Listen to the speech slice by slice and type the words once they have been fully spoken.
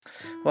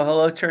Well,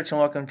 hello, church, and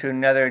welcome to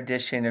another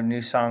edition of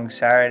New Song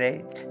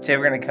Saturday. Today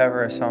we're going to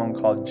cover a song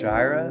called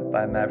Jireh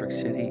by Maverick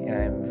City, and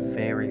I'm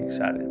very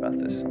excited about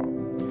this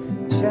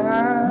song.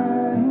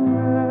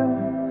 Jireh,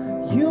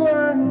 you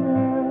are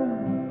enough.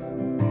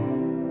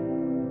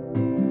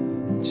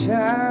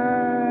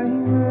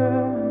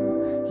 Jireh,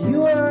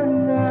 you are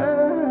enough.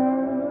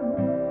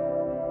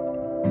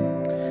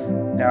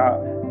 Now,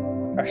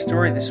 our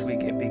story this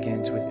week, it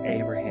begins with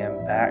Abraham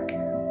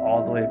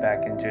all the way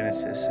back in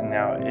Genesis. And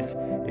now,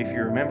 if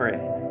you remember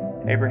it,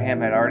 Abraham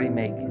had already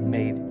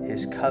made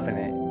his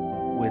covenant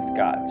with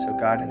God. So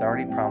God had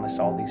already promised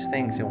all these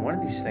things. And one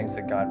of these things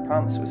that God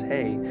promised was,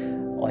 hey,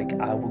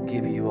 I will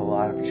give you a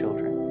lot of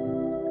children.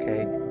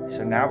 Okay?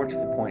 So now we're to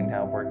the point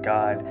now where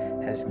God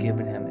has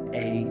given him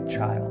a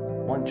child,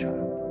 one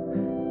child.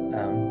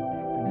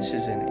 And this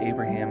is in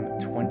Abraham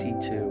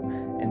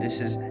 22. And this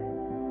is,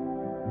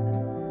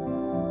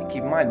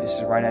 keep in mind, this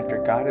is right after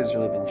God has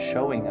really been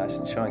showing us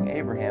and showing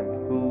Abraham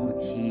who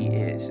he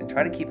is. And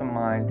try to keep in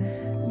mind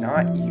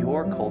not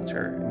your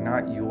culture,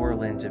 not your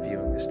lens of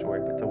viewing the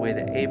story, but the way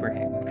that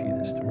Abraham would view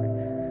the story.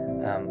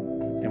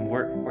 And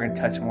we're going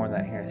to touch more on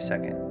that here in a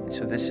second.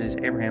 So this is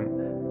Abraham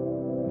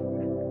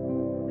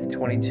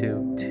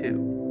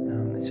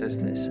 22:2. It says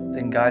this: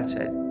 Then God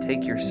said,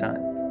 take your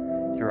son,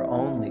 your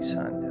only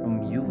son,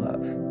 whom you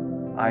love,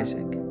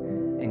 Isaac,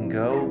 and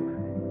go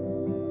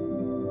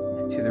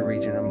to the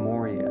region of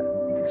Moriah.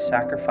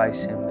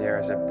 Sacrifice him there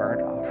as a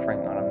burnt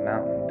offering on a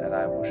mountain that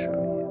I will show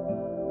you.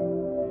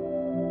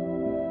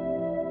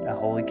 Now,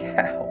 holy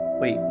cow.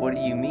 Wait, what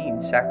do you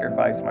mean,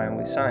 sacrifice my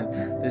only son?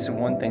 This is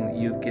one thing that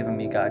you've given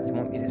me, God. You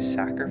want me to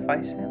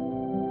sacrifice him?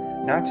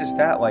 Not just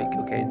that,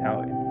 okay,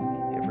 now,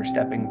 if we're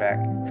stepping back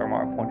from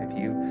our point of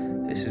view,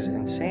 this is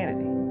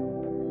insanity.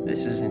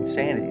 This is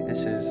insanity.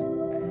 This is,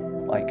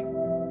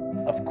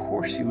 of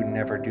course you would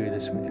never do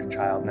this with your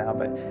child now,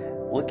 but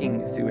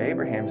looking through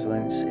Abraham's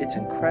lens, it's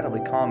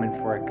incredibly common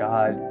for a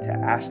God to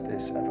ask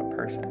this of a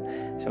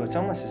person. So it's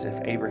almost as if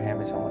Abraham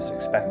is almost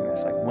expecting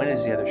this, when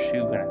is the other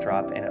shoe going to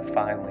drop? And it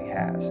finally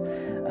has.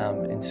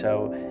 And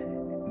so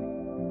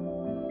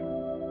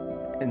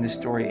in this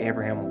story,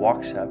 Abraham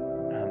walks up.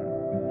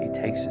 He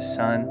takes his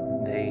son.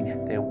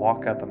 They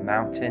walk up a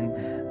mountain.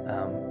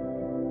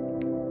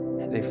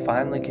 They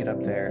finally get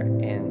up there.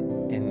 And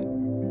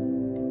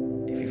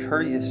if you've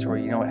heard this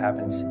story, you know what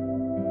happens.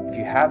 If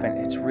you haven't,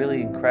 it's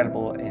really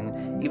incredible,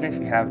 and even if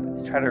you have,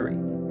 try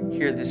to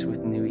hear this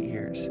with new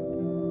ears.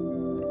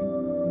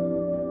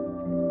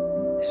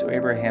 So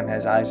Abraham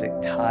has Isaac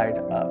tied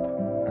up,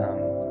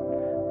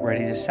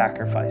 ready to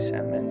sacrifice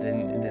him, and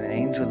then an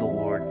angel of the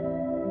Lord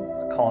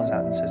calls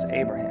out and says,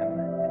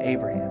 Abraham,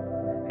 Abraham.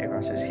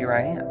 Abraham says, here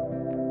I am.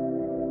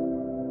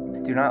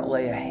 Do not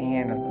lay a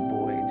hand on the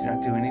boy. Do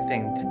not do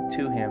anything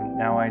to him.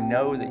 Now I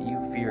know that you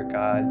fear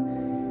God,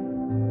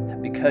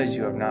 because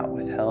you have not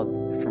withheld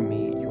from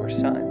me your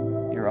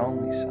son, your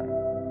only son.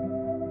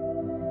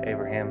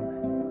 Abraham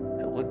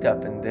looked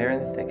up, and there in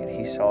the thicket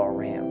he saw a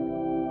ram.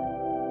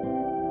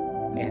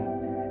 And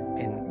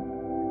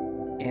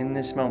in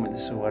this moment,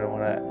 this is what I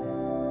want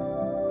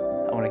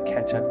to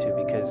catch up to,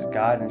 because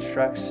God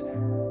instructs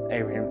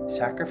Abraham,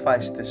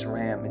 sacrifice this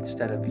ram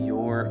instead of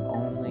your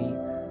only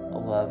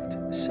loved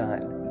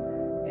son.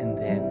 And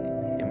then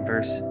in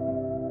verse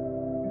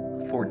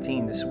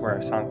 14, this is where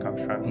our song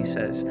comes from. He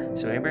says,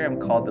 so Abraham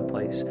called the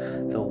place,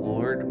 the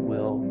Lord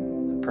will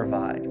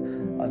provide,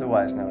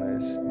 otherwise known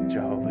as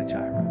Jehovah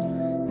Jireh.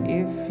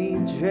 If he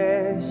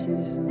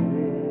dresses the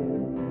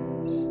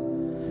lilies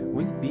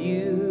with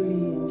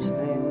beauty and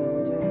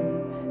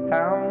splendor,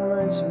 how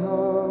much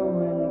more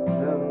will he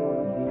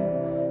clothe you?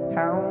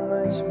 How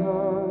much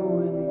more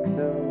will he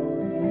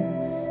clothe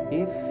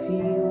you? If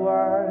he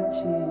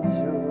watches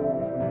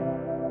over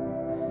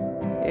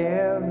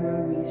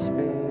every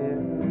sparrow,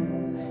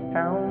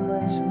 how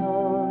much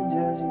more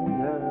does he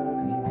love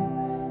you?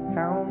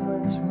 How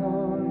much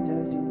more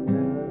does he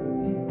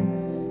love you?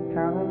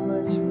 How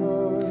much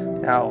more?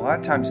 Now, a lot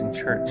of times in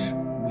church,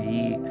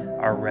 we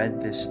are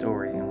read this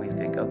story and we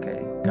think,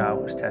 okay,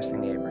 God was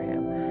testing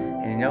Abraham.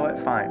 And you know what?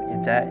 Fine.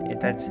 If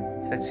that's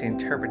the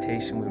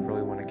interpretation we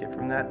really want to get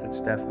from that,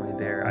 that's definitely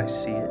there. I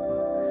see it.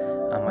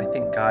 I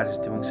think God is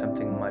doing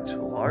something much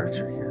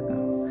larger here,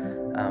 though.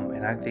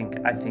 And I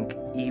think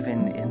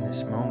even in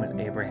this moment,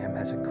 Abraham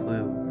has a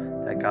clue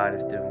that God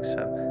is doing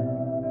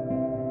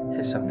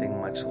something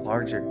much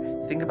larger.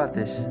 Think about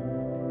this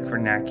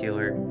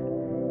vernacular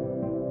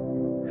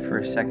for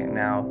a second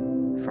now.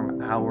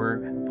 From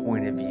our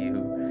point of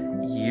view,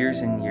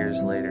 years and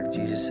years later,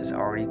 Jesus has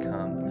already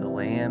come. The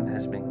Lamb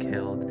has been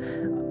killed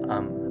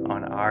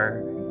on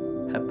our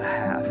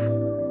behalf.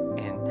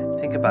 And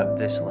think about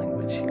this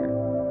language here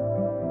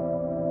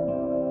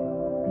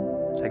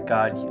that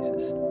God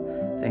uses.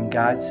 Then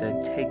God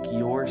said, take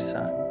your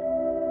son,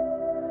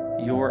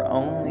 your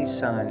only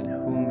son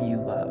whom you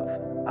love,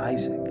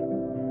 Isaac,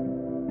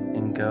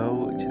 and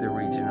go to the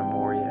region of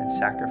Moriah and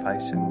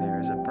sacrifice him there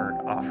as a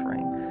burnt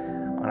offering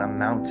on a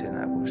mountain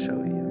I will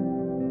show you.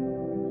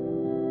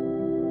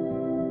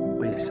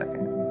 Wait a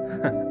second.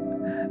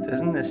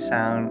 Doesn't this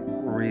sound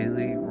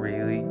really,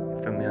 really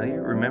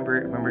familiar?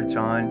 Remember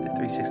John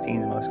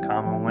 3:16, the most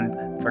common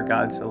one. For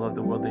God so loved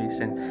the world that he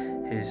sent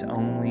his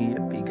only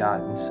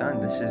begotten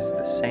Son. This is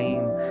the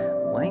same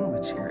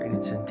language here, and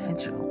it's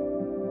intentional.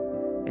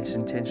 It's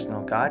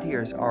intentional. God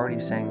here is already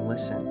saying,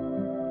 listen,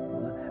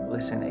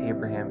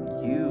 Abraham,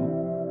 you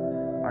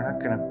are not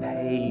going to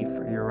pay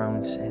for your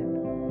own sin.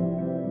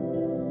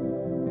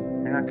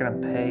 You're not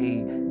going to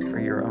pay for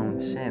your own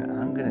sin.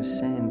 I'm going to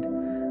send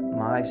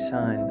my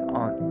Son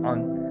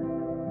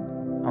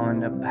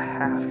on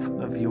behalf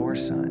of your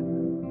Son.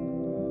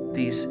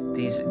 These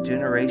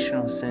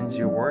generational sins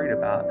you're worried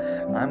about,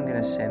 I'm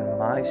going to send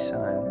my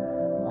Son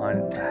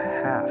on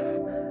behalf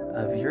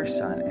of your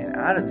Son. And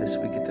out of this,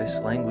 we get this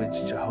language,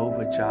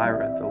 Jehovah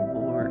Jireh, the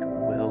Lord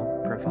will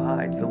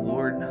provide. The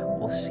Lord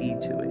will see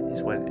to it,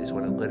 is what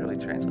it literally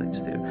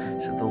translates to.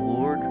 So the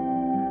Lord,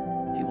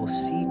 he will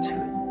see to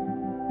it.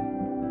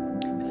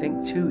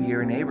 Think too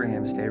here in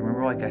Abraham's day.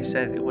 Remember, like I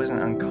said, it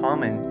wasn't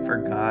uncommon for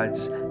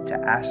gods to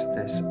ask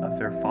this of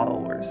their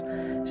followers.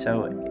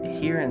 So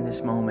here in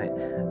this moment,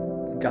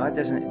 God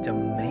doesn't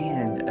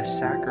demand a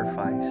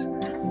sacrifice.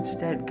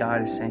 Instead,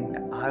 God is saying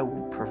that I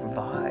will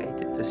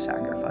provide the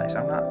sacrifice.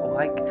 I'm not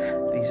like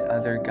these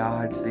other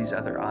gods, these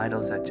other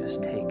idols that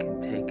just take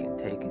and take and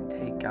take and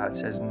take. God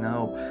says,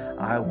 no,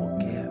 I will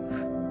give.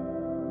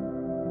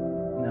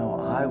 No,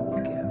 I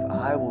will give.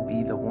 I will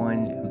be the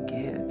one who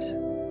gives.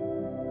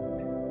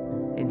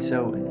 And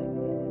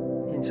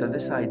so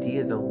this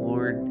idea the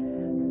Lord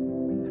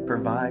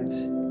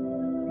provides,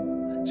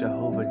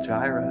 Jehovah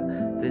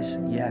Jireh, this,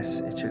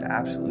 yes, it should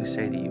absolutely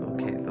say to you,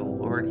 okay, the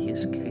Lord, he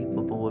is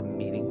capable of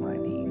meeting my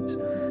needs.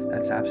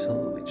 That's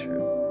absolutely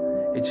true.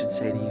 It should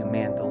say to you,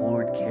 man, the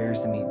Lord cares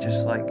to me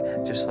just like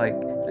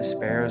the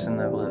sparrows and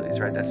the lilies,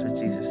 right? That's what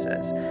Jesus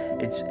says.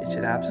 It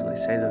should absolutely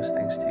say those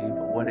things to you,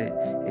 but what it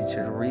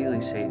should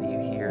really say to you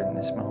here in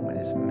this moment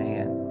is,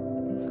 man,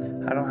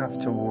 I don't have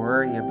to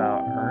worry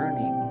about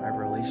earning my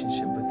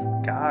relationship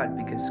with God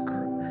because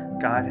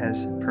God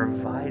has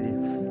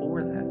provided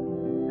for that.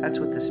 That's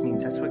what this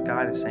means. That's what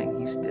God is saying.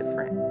 He's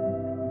different.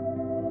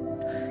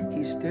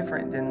 He's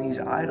different than these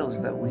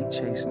idols that we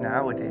chase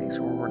nowadays,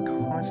 where we're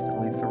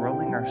constantly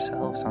throwing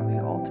ourselves on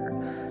the altar.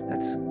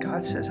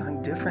 God says,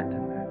 I'm different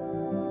than that.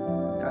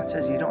 God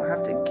says, you don't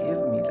have to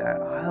give me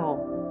that.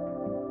 I'll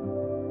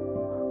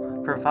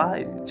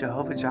provide.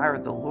 Jehovah Jireh,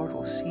 the Lord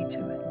will see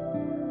to it.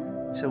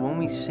 So when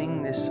we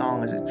sing this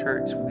song as a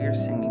church, we are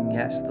singing,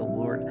 yes, the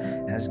Lord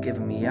has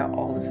given me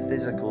all the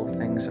physical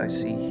things I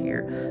see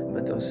here,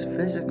 but those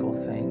physical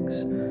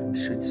things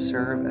should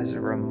serve as a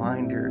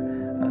reminder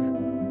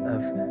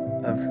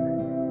of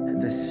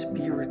the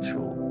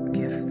spiritual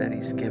gift that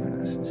he's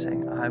given us, and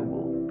saying, I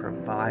will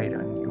provide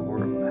on your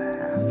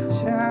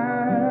behalf.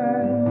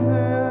 Jireh,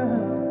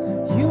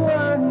 you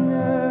are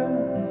enough.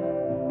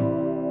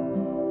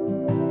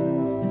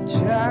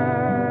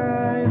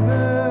 Jireh,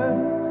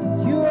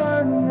 you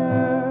are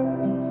enough,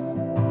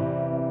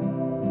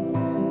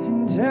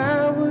 and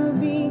I will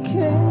be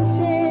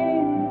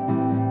content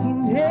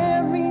in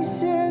every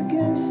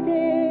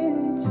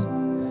circumstance.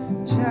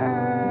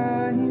 Jireh.